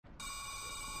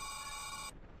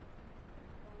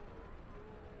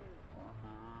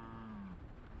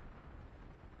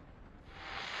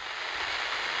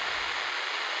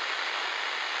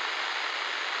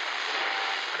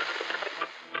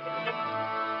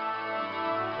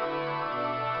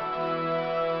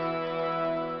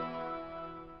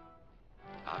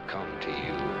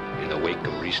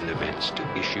recent events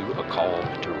to issue a call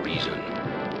to reason.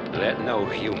 Let no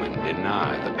human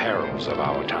deny the perils of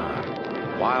our time.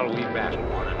 While we battle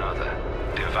one another,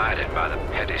 divided by the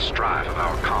petty strife of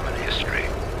our common history,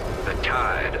 the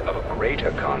tide of a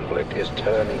greater conflict is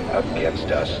turning against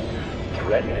us,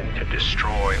 threatening to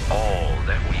destroy all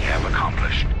that we have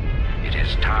accomplished. It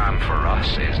is time for us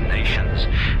as nations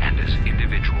and as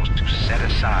individuals to set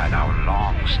aside our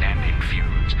long-standing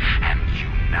feuds and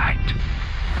unite.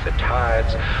 The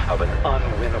tides of an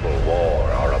unwinnable war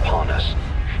are upon us,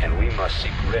 and we must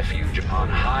seek refuge upon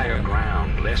higher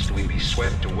ground lest we be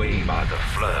swept away by the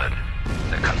flood.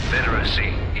 The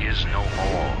Confederacy is no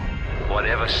more.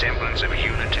 Whatever semblance of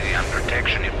unity and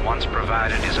protection it once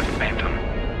provided is a phantom,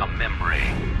 a memory.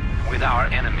 With our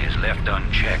enemies left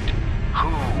unchecked,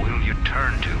 who will you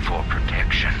turn to for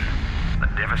protection? The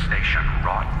devastation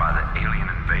wrought by the alien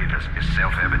invaders is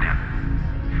self-evident.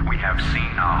 We have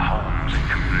seen our homes and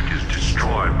communities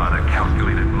destroyed by the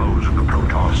calculated blows of the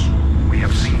Protoss. We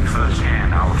have seen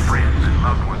firsthand our friends and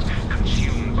loved ones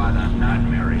consumed by the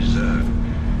nightmarish Zerg.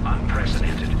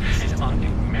 Unprecedented and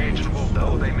unimaginable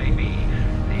though they may be,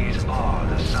 these are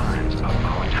the signs of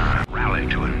our time. Rally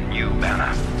to a new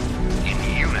banner. In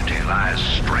unity lies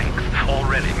strength.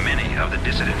 Already many of the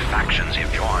dissident factions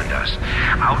have joined us.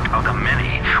 Out of the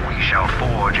many, we shall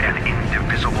forge an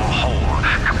indivisible whole,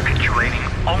 capitulating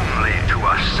only to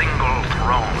a single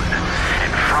throne.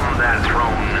 And from that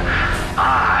throne,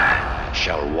 I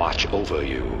shall watch over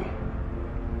you.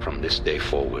 From this day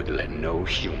forward, let no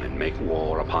human make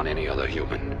war upon any other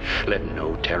human. Let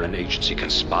no Terran agency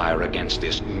conspire against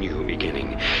this new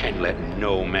beginning, and let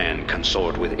no man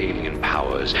consort with alien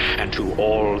powers. And to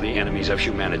all the enemies of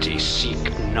humanity,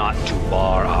 seek not to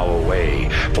bar our way,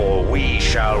 for we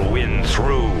shall win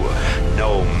through,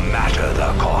 no matter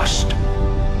the cost.